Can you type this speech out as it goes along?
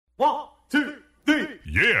1, 2, 3.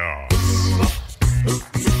 Yeah!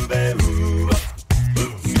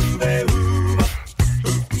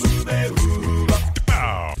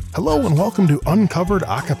 Hello and welcome to Uncovered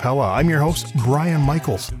Acapella. I'm your host, Brian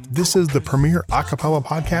Michaels. This is the premier acapella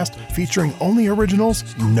podcast featuring only originals,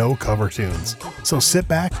 no cover tunes. So sit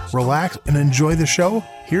back, relax, and enjoy the show.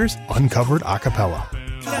 Here's Uncovered Acapella.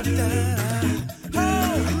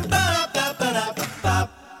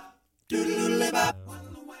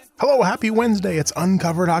 Hello, happy Wednesday. It's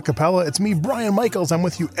Uncovered Acapella. It's me, Brian Michaels. I'm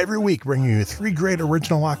with you every week, bringing you 3 great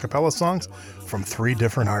original acapella songs from 3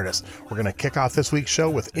 different artists. We're going to kick off this week's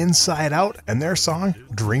show with Inside Out and their song,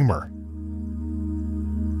 Dreamer.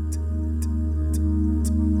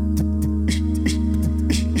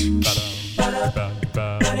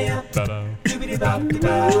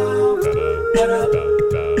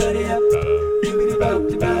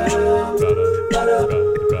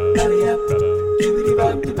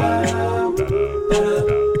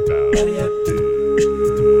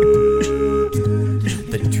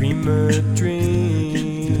 The dreamer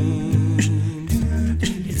dreamed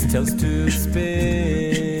his tales to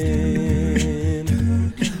spin,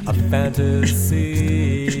 a fantasy,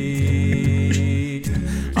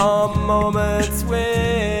 a moment's whim.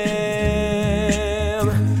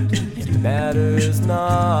 It matters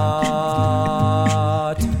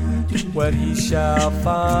not what he shall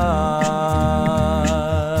find.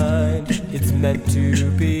 It's meant to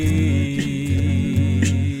be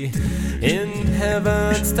in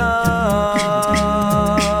heaven's time.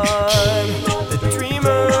 The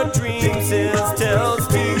dreamer dreams his tales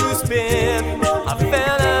to spin, a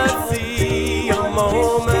fantasy, a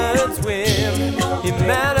moment's whim. It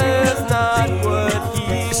matters not what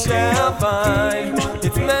he shall find.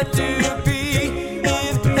 It's meant to be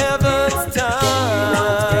in heaven's time.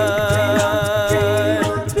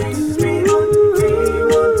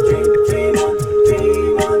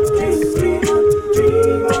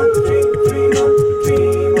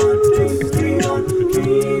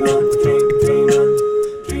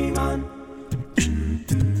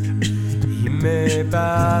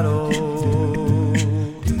 Battle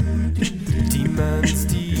demons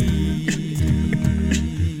deep,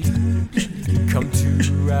 come to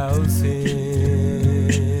rouse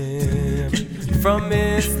him from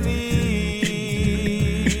his sleep,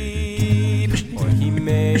 or he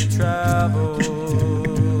may travel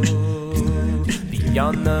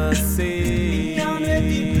beyond the sea,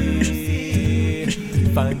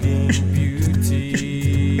 finding beauty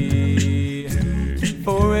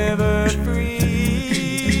forever free.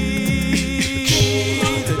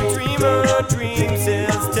 Dreams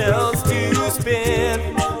his tales to spin,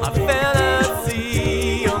 a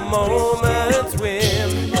fantasy, a moment's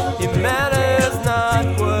whim. It matters not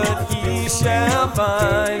what he shall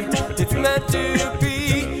find. It's meant to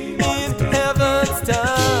be in heaven's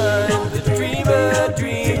time. The dreamer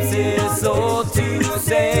dreams his soul to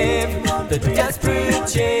save, the desperate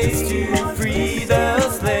chase to free the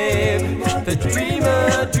slave. The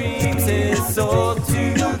dreamer dreams his soul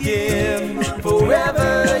to give,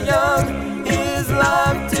 forever young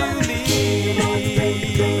life to live.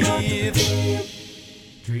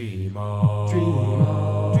 Dream on, dream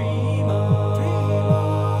on, dream on, dream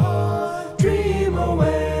on, dream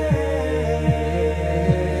away,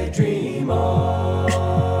 dream on,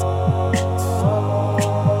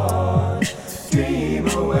 dream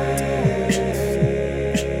away.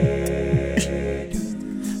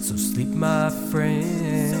 So sleep, my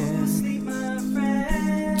friend,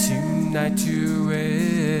 tonight to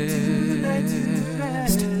rest.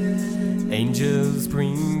 Angels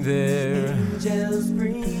bring their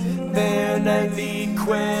nightly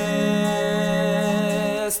quest.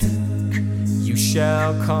 You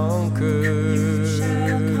shall conquer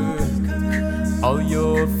all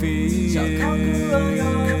your fears,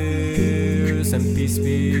 and peace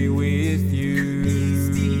be with you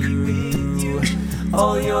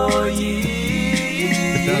all your years.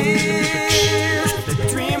 The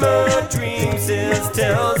dreamer dreams his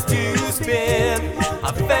tales to spin,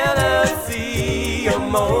 a fantasy, a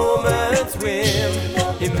moment's whim.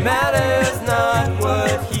 It matters not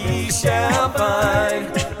what he shall find.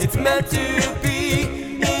 It's meant to be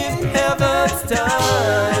in heaven's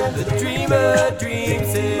time. The dreamer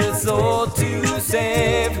dreams his soul to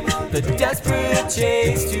save, the desperate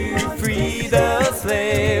chase to free the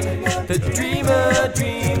slave. The dreamer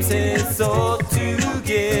dreams his soul to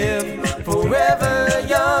give, forever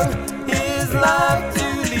young his life to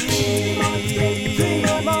live.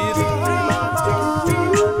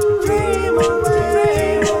 Dream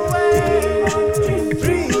away,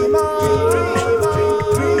 dream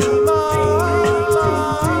on, dream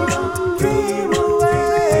on, dream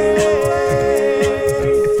away.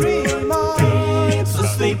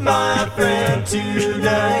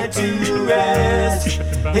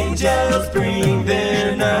 Angels bring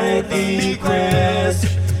their nightly quest.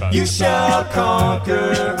 You shall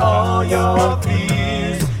conquer all your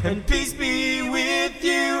fears, and peace be with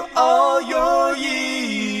you all your years.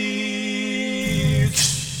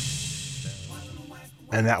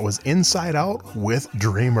 And that was Inside Out with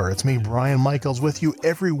Dreamer. It's me, Brian Michaels, with you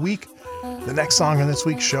every week. The next song on this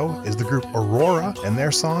week's show is the group Aurora and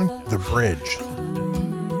their song, The Bridge.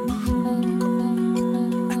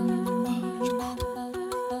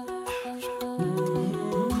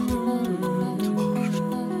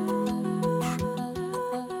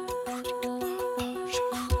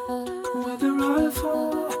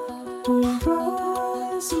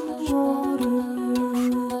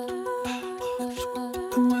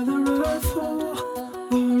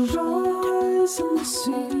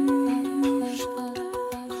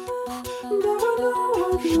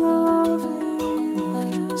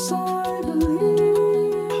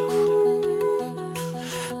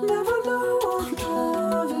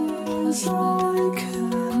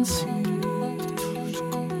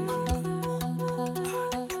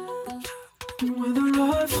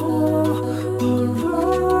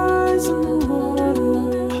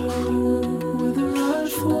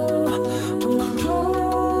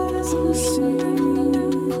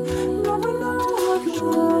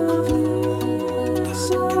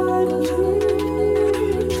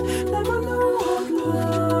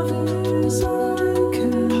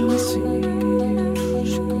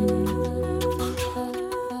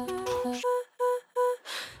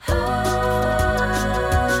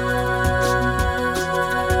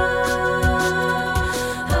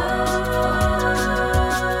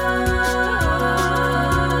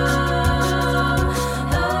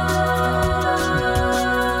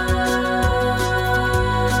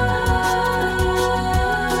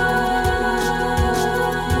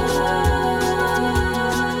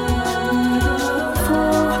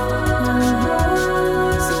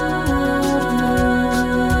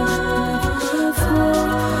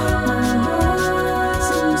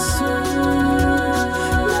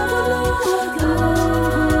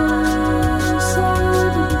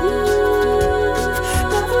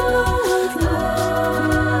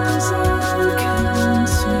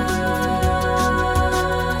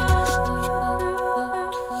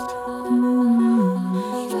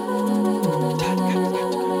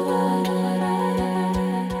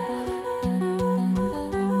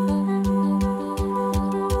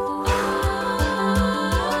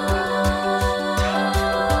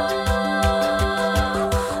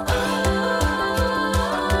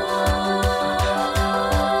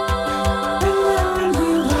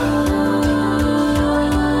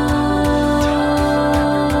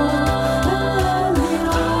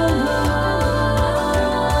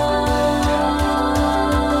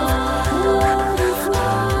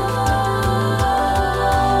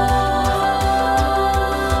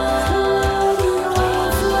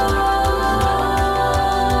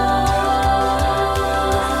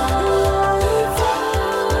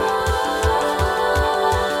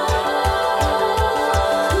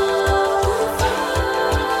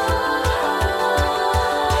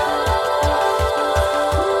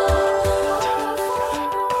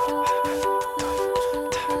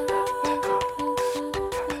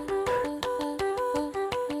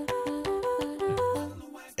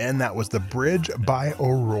 And that was The Bridge by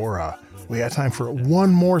Aurora. We got time for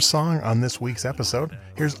one more song on this week's episode.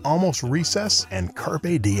 Here's Almost Recess and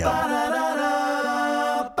Carpe Diem.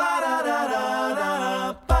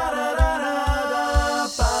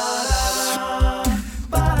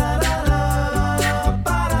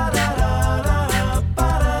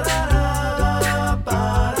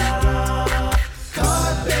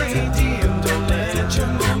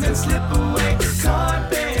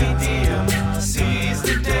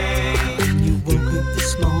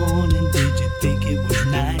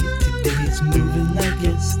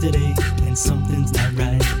 And something's not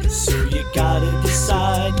right, so you gotta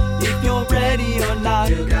decide if you're ready or not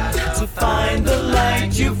to find the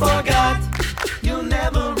light you forgot. You'll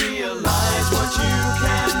never realize what you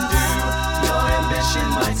can do. Your ambition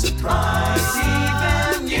might surprise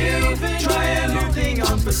even you. Try a new thing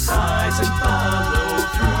on for size and follow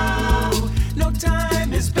through. No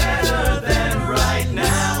time is better than right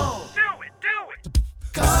now. Do it!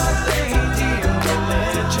 Carpe diem, don't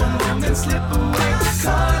let your moment slip away.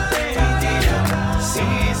 Carpe diem,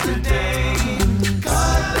 seize the day.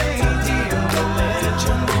 Carpe diem, don't let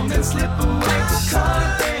your moment slip away.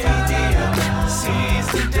 Carpe diem, seize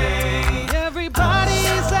the day.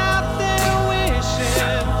 Everybody's out there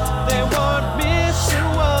wishing they weren't missing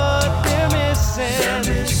what they're missing.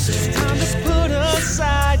 It's time to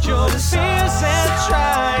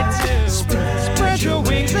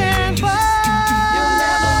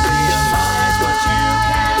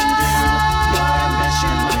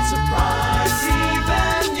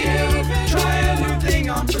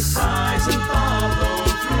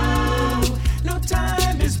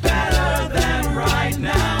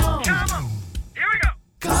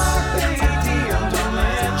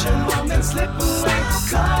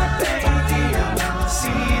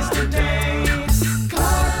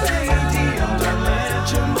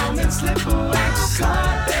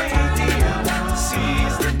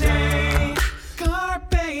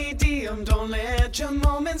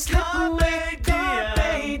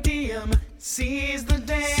Carpe diem, seize the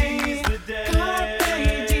day.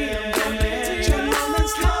 Carpe diem, don't let your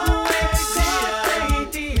moments slip away.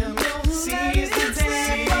 Carpe diem, seize the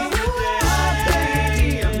day. Carpe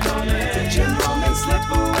diem, don't let your moments slip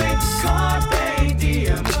away. Carpe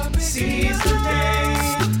diem, seize the day.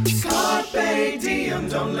 Carpe diem,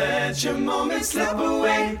 don't let your moments slip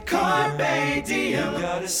away. Carpe diem,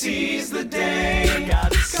 gotta seize the day.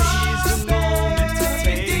 Gotta seize the moment to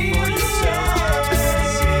take for yourself.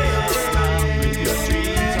 Sit around with your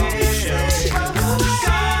dreams on the shelf. Gotta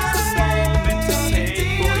seize the moment to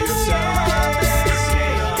take for yourself.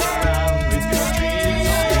 Sit around with your dreams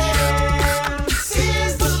on the shelf.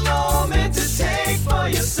 Seize the moment to take for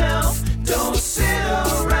yourself. Don't sit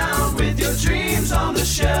around with your dreams on the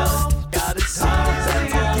shelf. Gotta seize the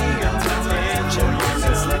moment to let your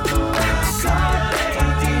moments slip away. Carpe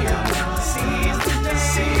diem, seize the day.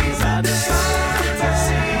 Seize the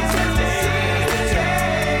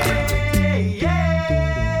day.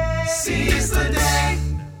 Seize the day.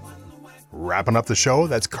 Wrapping up the show,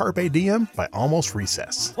 that's Carpe Diem by Almost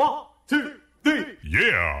Recess. 1, 2, 3.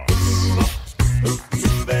 Yeah.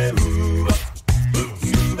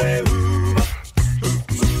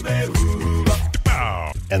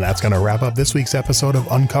 And that's going to wrap up this week's episode of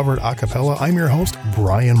Uncovered Acapella. I'm your host,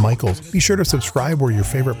 Brian Michaels. Be sure to subscribe where your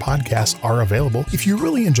favorite podcasts are available. If you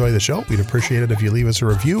really enjoy the show, we'd appreciate it if you leave us a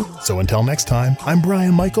review. So until next time, I'm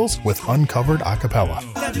Brian Michaels with Uncovered Acapella.